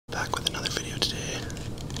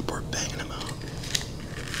banging them out.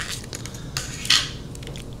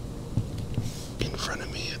 In front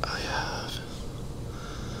of me, I have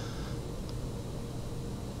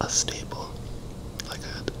a staple, like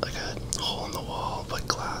a hole in the wall, but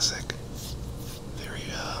classic.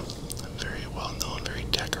 Very well known, very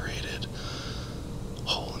decorated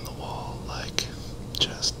hole in the wall, like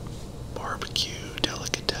just barbecue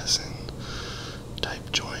delicatessen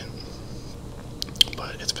type joint.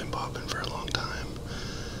 But it's been popping for a long time,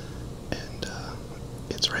 and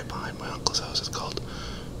it's right behind my uncle's house. It's called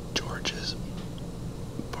George's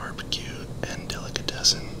Barbecue and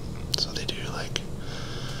Delicatessen. So they do like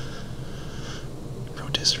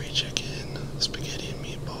rotisserie chicken, spaghetti and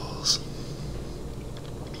meatballs,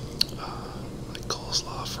 like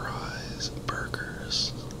coleslaw fries,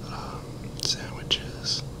 burgers,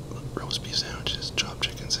 sandwiches, roast beef sandwiches, chopped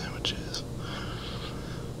chicken sandwiches,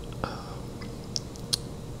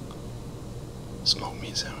 smoked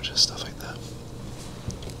meat sandwiches, stuff like that.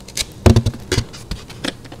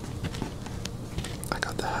 I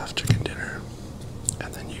got the half chicken dinner,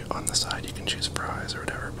 and then on the side you can choose fries or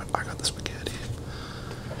whatever, but I got the spaghetti.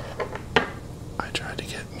 I tried to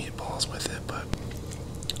get meatballs with it, but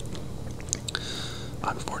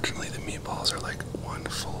unfortunately the meatballs are like one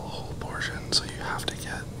full whole portion, so you have to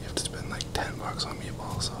spend like $10 on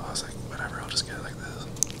meatballs. So I was like, whatever, I'll just get it like this.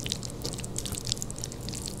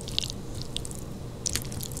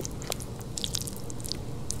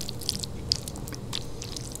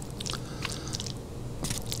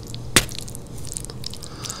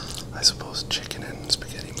 I suppose chicken and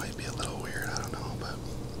spaghetti might be a little weird, I don't know, but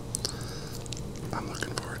I'm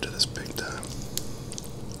looking forward to this big time.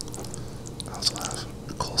 I also have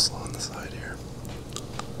coleslaw on the side here.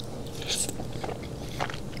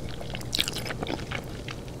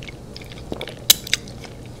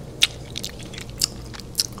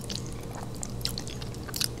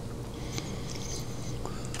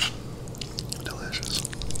 Delicious.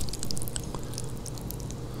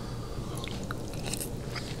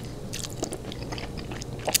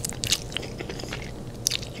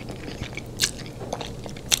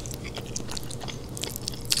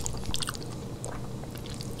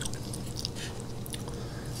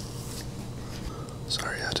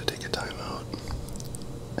 Sorry, I had to take a time out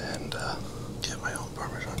and get my own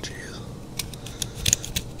Parmesan cheese.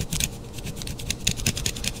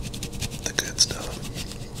 The good stuff.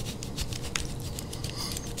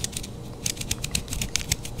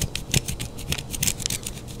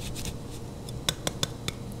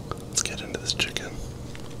 Let's get into this chicken.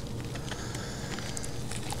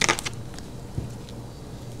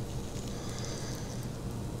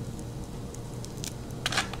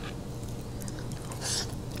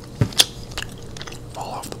 Fall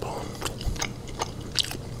off the bone.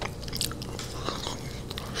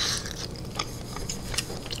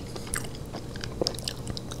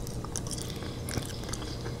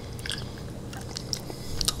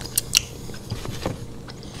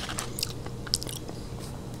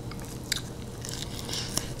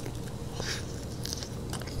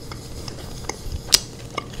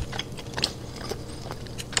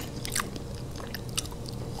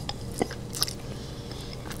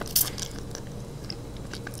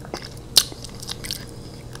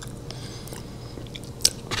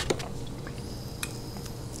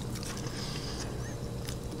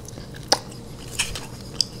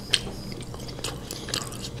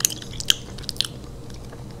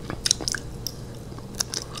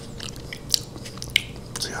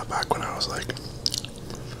 Yeah, back when I was like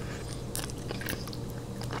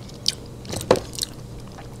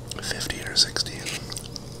 15 or 16,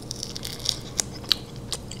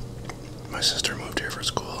 my sister moved here for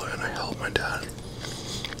school, and I helped my dad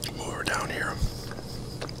move her down here.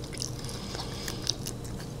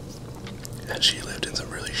 And she lived in some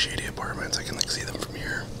really shady apartments. I can like see them from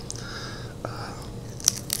here.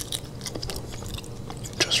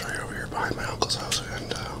 Just right over here behind my uncle's house,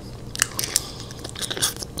 and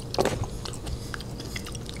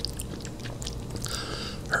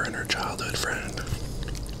her and her childhood friend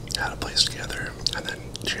had a place together, and then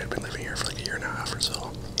she had been living here for like a year and a half or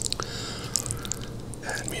so.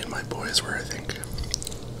 And me and my boys were, I think,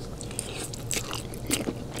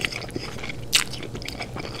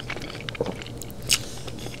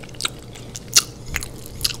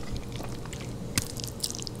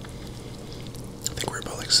 we were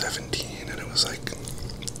about like 17, and it was like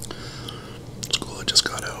school had just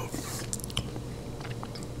got out.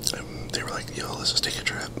 And they were like, yo, let's just take a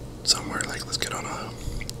trip somewhere, like let's get on a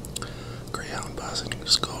Greyhound bus and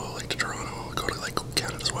just go like to Toronto, go to like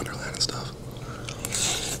Canada's Wonderland and stuff.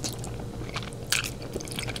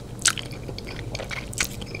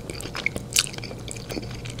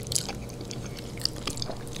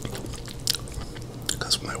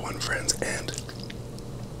 friends and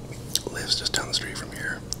lives just down the street from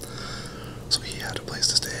here. So he had a place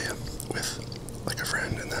to stay with like a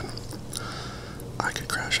friend, and then I could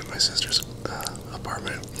crash at my sister's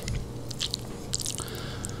apartment.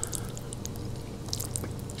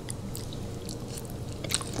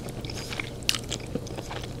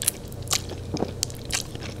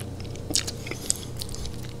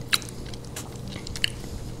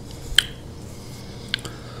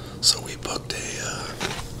 So we booked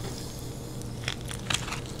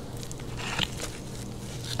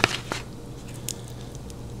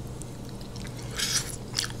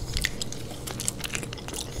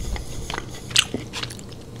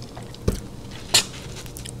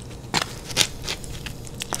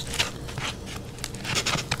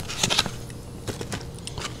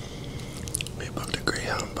a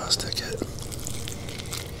Greyhound bus ticket.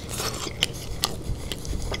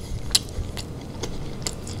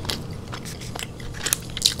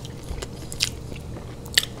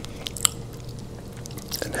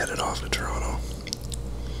 And headed off to Toronto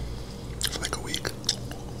for like a week.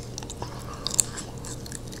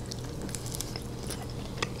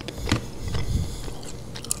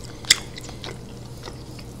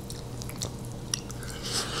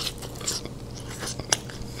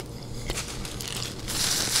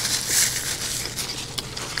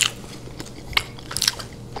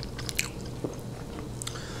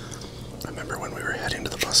 I remember when we were heading to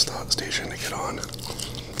the bus stop station to get on.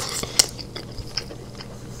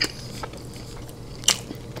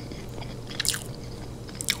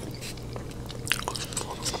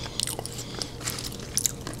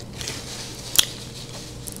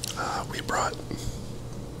 We brought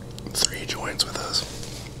 3 joints with us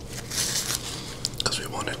because we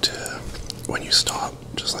wanted to, when you stop,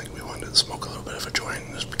 just like we wanted to smoke a little bit of a joint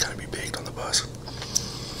and just kind of be baked on the bus.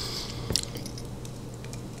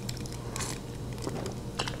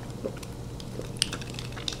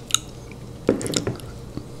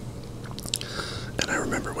 And I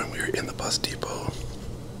remember when we were in the bus depot,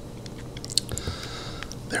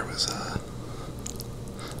 there was a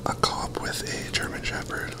cop with a German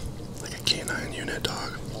Shepherd, like a canine unit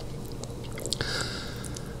dog,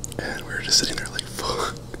 and we were just sitting there like,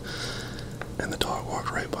 fuck, and the dog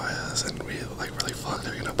walked right by us, and we like, really, fuck,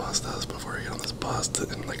 they're gonna bust us before we get on this bus,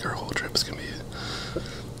 and like our whole trip's gonna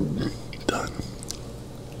be done.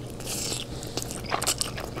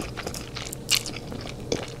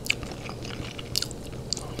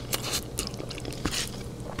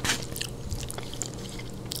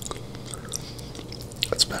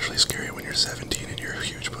 Especially scary when you're 17 and you're a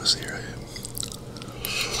huge pussy, right?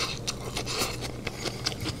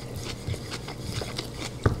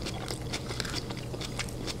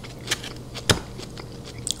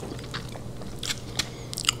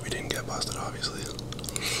 We didn't get busted, obviously.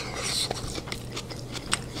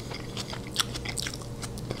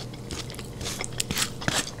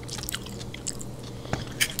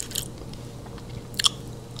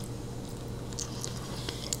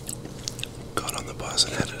 Got on the bus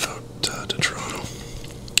and headed out to Toronto.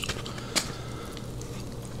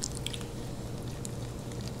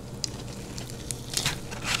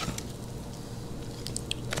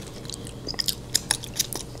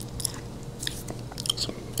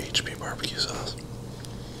 Some HP barbecue sauce.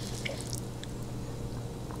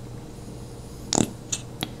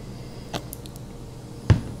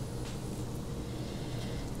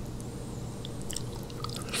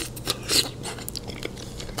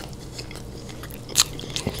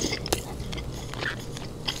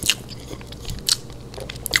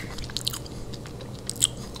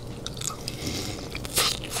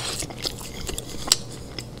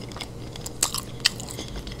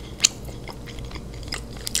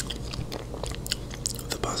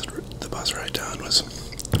 The bus ride down was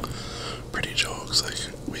pretty jokes. Like,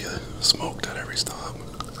 we smoked at every stop.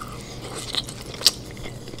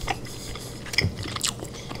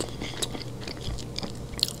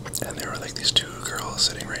 And there were like these 2 girls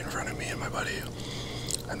sitting right in front of me and my buddy,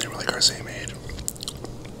 and they were like our same age.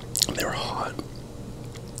 And they were hot,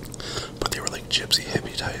 but they were like gypsy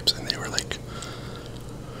hippie types, and they were like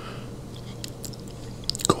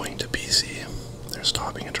going to BC. They're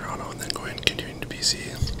stopping in Toronto and then continuing to BC.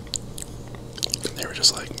 And they were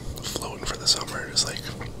just like floating for the summer, just like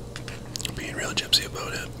being real gypsy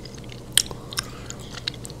about it.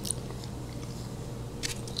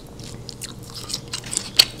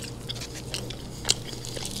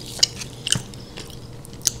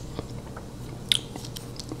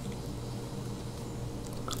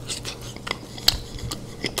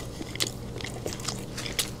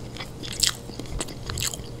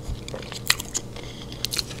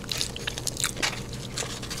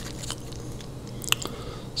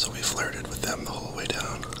 So we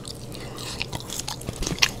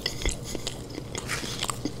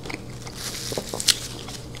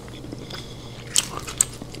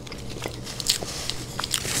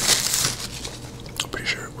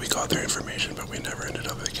got their information, but we never ended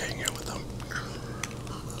up like hanging out with them.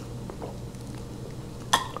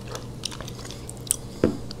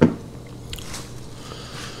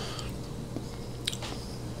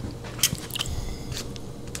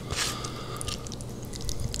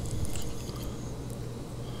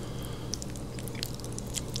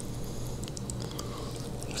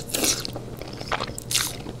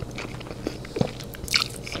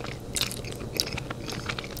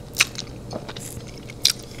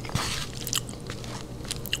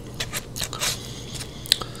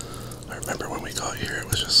 I remember when we got here, it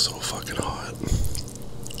was just so fucking hot.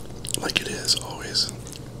 Like it is always.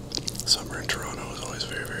 Summer in Toronto is always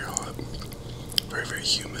very, very hot. Very, very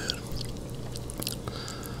humid.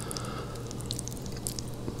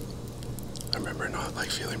 I remember not like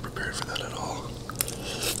feeling prepared for that at all.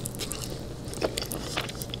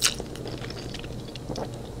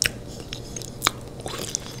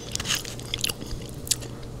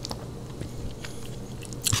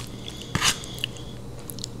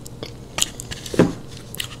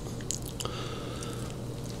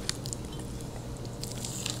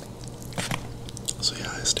 So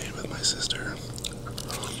yeah, I stayed with my sister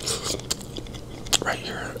right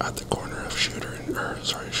here at the corner of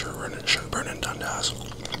Sherburne and Dundas.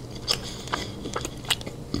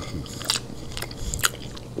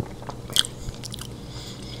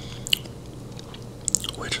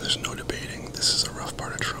 Which there's no debating, this is a rough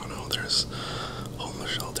part of Toronto. There's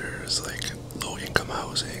homeless shelters, like low-income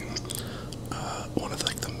housing. One of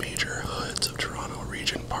like the major hoods of Toronto,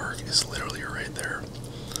 Regent Park, is literally right there.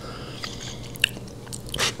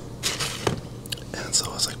 And so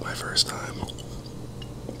it was like my first time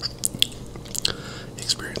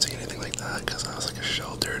experiencing anything like that, because I was like a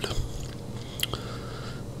sheltered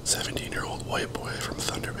 17-year-old white boy from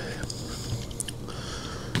Thunder Bay.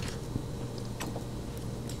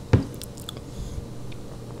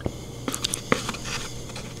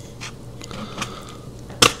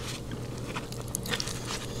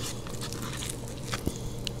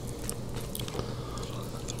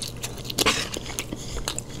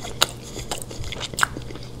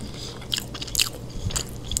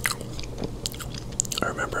 I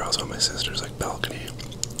remember I was on my sister's like balcony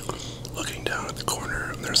looking down at the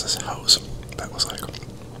corner, and there's this house that was like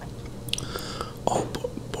all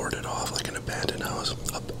boarded off, like an abandoned house,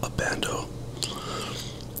 a bando.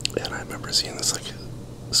 And I remember seeing this like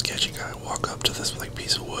sketchy guy walk up to this like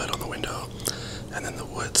piece of wood on the window, and then the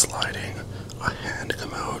wood sliding, a hand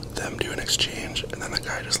come out, them do an exchange, and then the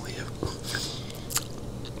guy just leave.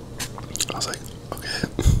 I was like, okay,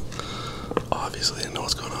 obviously I know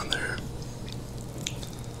what's going on there.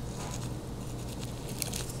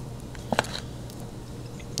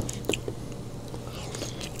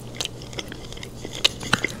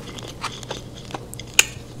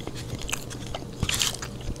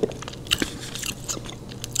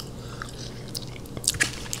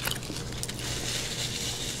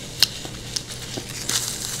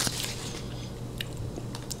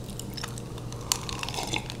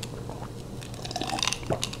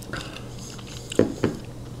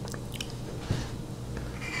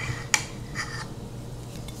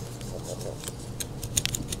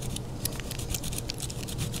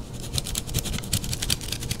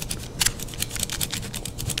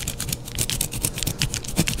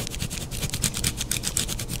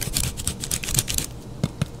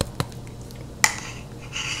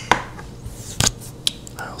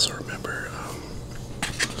 I also remember,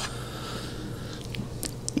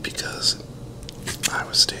 because I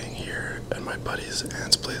was staying here and my buddy's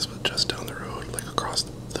aunt's place was just down the road, like across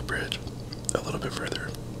the bridge, a little bit further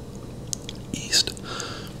east,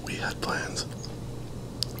 we had plans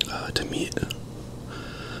to meet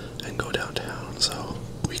and go downtown, so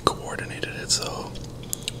we coordinated it so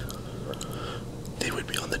they would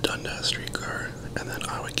be on the Dundas streetcar, and then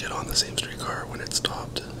I would get on the same streetcar when it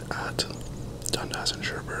stopped at Dundas and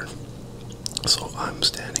Sherburne. So I'm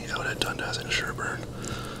standing out at Dundas and Sherburne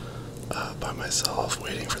by myself,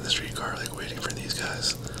 waiting for the streetcar, like waiting for these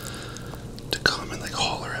guys to come and like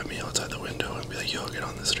holler at me outside the window and be like, yo, get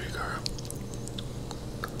on the streetcar.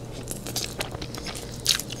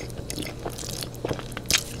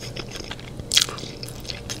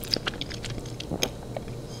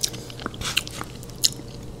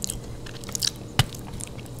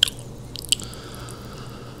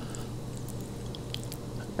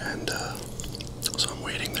 And so I'm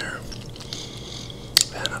waiting there,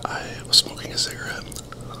 and I was smoking a cigarette.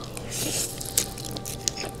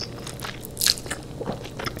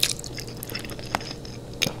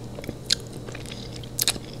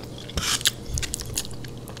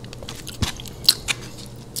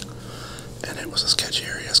 And it was a sketchy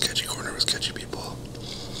area, sketchy corner with sketchy people.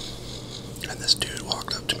 And this dude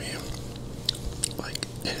walked up to me, like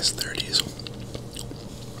in his 30s,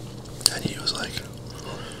 and he was like,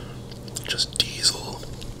 just diesel,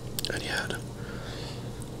 and he had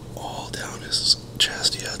all down his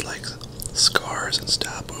chest, he had like scars and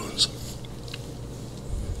stab wounds.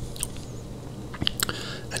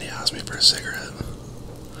 And he asked me for a cigarette,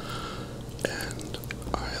 and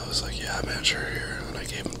I was like, yeah man, sure, here, and I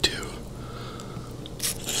gave him 2.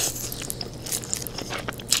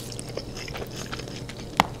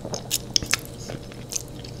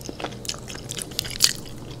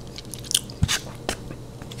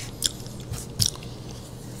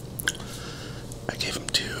 I gave him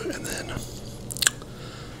 2, and then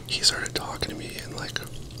he started talking to me and like,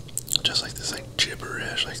 just like this like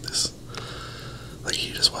gibberish, like this, like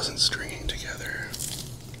he just wasn't stringing together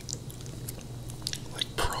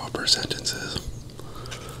like proper sentences.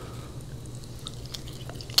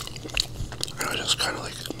 And I was just kind of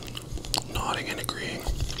like nodding and agreeing.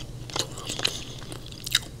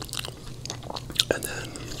 And then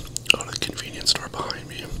out of the convenience store behind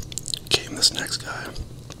me came this next guy,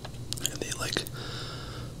 and they like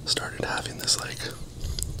started having this like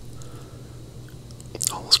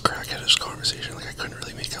almost crackheadish conversation. Like I couldn't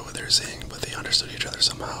really make out what they were saying, but they understood each other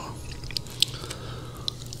somehow.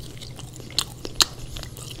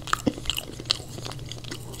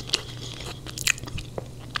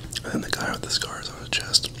 And then the guy with the scars on his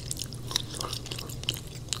chest,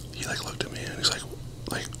 he like looked at me and he's like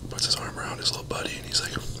puts his arm around his little buddy, and he's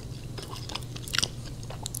like,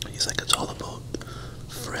 it's all about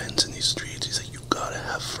friends in these streets. He's like, you gotta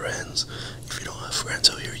have friends. If you don't have friends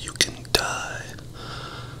out here, you can die.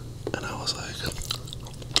 And I was like,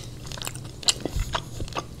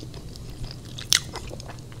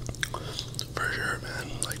 for sure,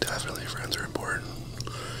 man. Like, definitely friends are important.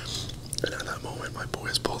 And at that moment, my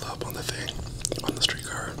boys pulled up on the thing, on the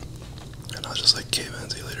streetcar. And I was just like, okay, man,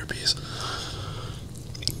 see you later, peace.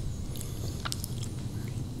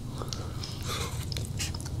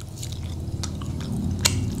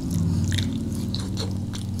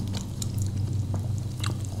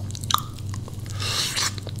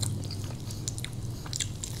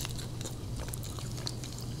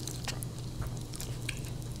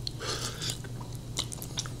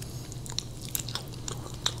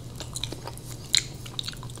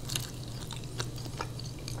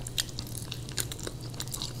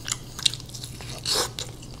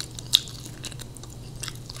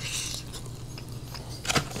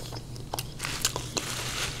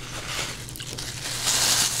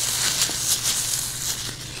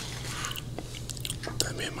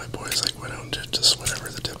 Me and my boys like went out and did just whatever,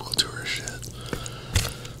 the typical tourist shit,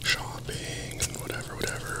 shopping and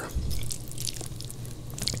whatever.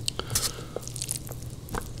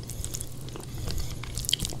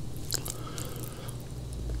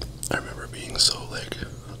 I remember being so like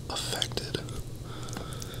affected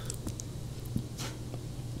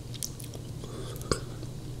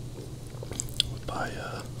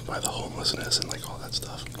by the homelessness and like all that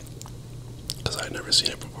stuff, because I had never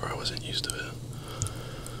seen it before. I wasn't used to it.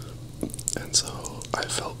 And so I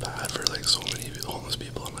felt bad for like so many homeless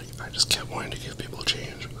people. I'm like, I just kept wanting to give people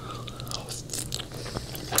change.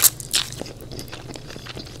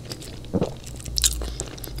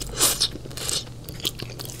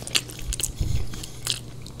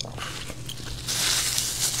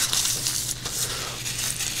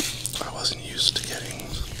 I wasn't used to getting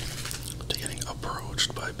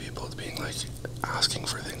approached by people being like asking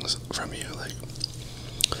for things from you, like.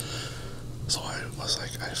 So I was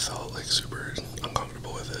like, I felt like super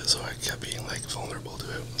uncomfortable with it, so I kept being like vulnerable to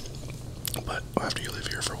it. But after you live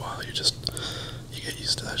here for a while, you get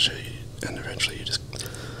used to that shit, and eventually you just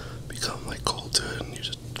become like cold to it, and you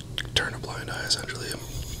just turn a blind eye essentially.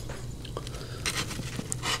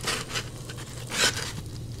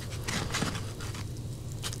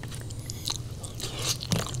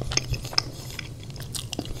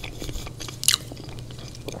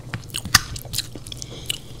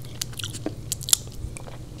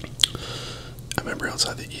 I remember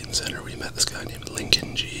outside the Eaton Center, we met this guy named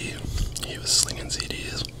Lincoln G. He was slinging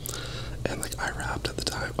CDs, and like I rapped at the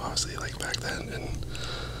time, obviously, like back then, and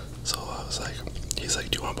so I was like, he's like,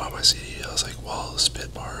 do you want to buy my CD? I was like, well,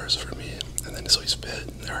 spit bars for me. And then so he spit,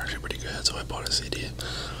 and they're actually pretty good, so I bought a CD.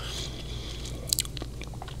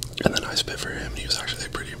 And then I spit for him, and he was actually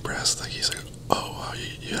like pretty impressed. Like he's like, oh wow,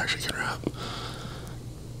 you actually can rap.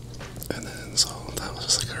 And then so that was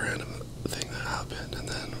just like a random thing that happened. And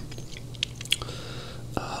then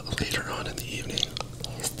later on in the evening,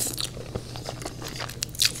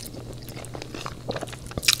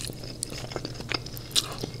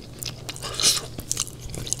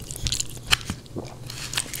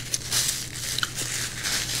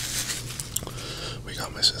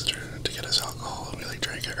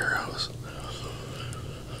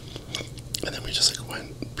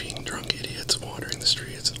 went being drunk idiots wandering the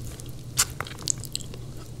streets.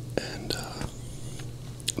 And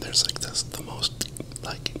there's like the most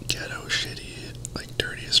like ghetto, shitty, like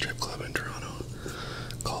dirtiest strip club in Toronto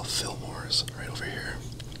called Fillmore's, right over here.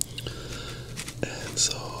 And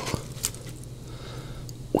so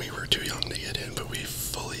we were too young to get in, but we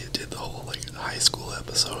fully did the whole like high school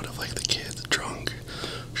episode of like the kids drunk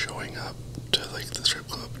showing up to like the strip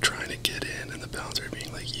club trying to get in, and the bouncer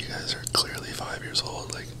being like, "You guys are clearly 5 years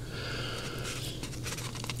old." Like,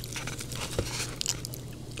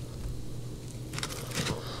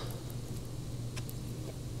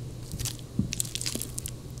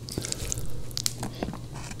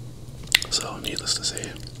 so needless to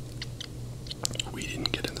say, we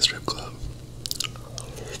didn't get in the strip club.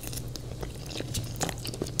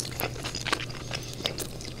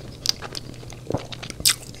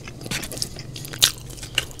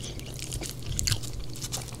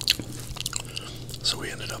 So we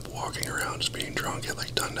ended up walking around just being drunk at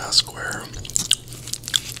like Dundas Square.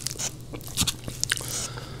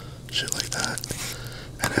 Shit like that.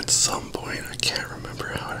 And at some point, I can't remember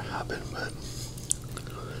how it happened, but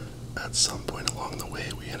at some point along the way,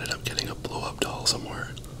 we ended up getting a blow-up doll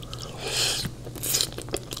somewhere.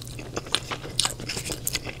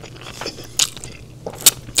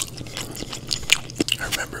 I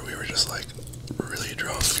remember we were just like really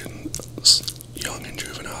drunk and young and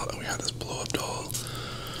juvenile, and we had this blow-up doll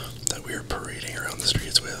that we were parading around the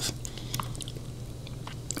streets with,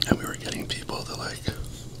 and we were getting people to like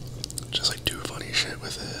just like do funny shit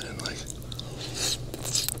with it, and like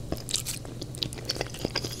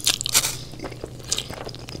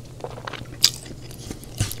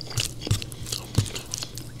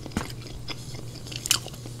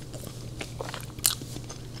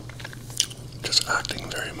just acting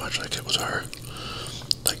very much like it was our,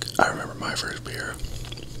 like, I remember my first beer.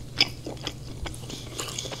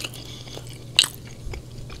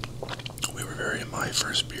 We were very my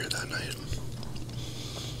first beer that night.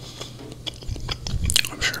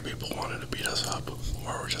 I'm sure people wanted to beat us up,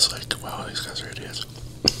 or were just like, wow, these guys are idiots.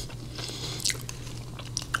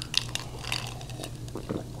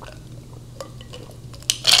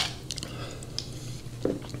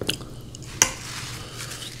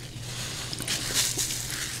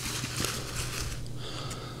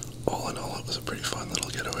 All in all, it was a pretty fun little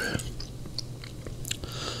getaway.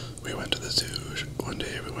 We went to the zoo one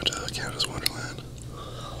day, we went to Canada's Wonderland.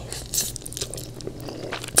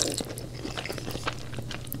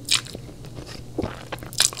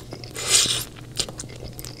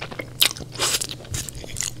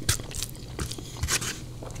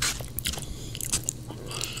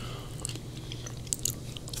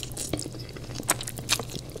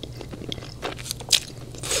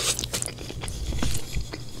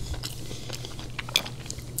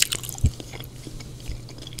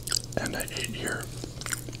 And I ate here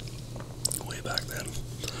way back then.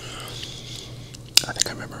 I think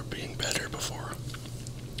I remember being better before.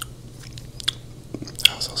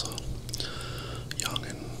 I was also young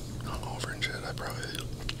and hungover and shit. I probably,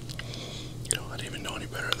 I didn't even know any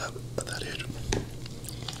better at that age.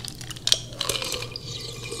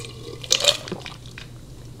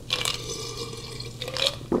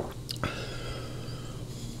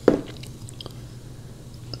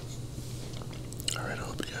 Alright, I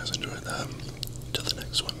hope you guys enjoyed that.